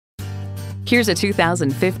Here's a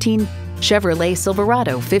 2015 Chevrolet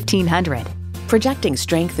Silverado 1500. Projecting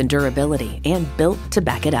strength and durability and built to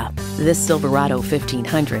back it up. This Silverado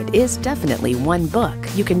 1500 is definitely one book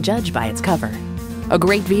you can judge by its cover. A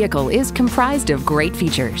great vehicle is comprised of great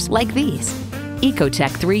features like these: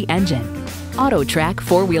 Ecotech 3 engine, Auto-Track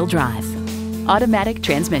 4-wheel drive, automatic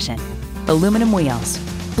transmission, aluminum wheels,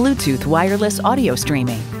 Bluetooth wireless audio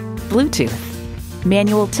streaming, Bluetooth,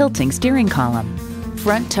 manual tilting steering column,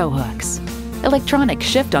 front tow hooks, electronic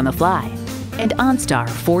shift on the fly, and OnStar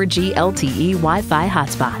 4G LTE Wi-Fi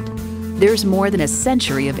hotspot. There's more than a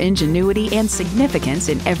century of ingenuity and significance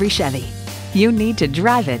in every Chevy. You need to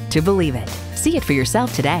drive it to believe it. See it for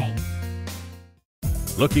yourself today.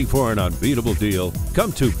 Looking for an unbeatable deal?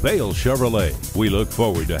 Come to Bale Chevrolet. We look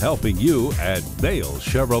forward to helping you at Bale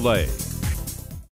Chevrolet.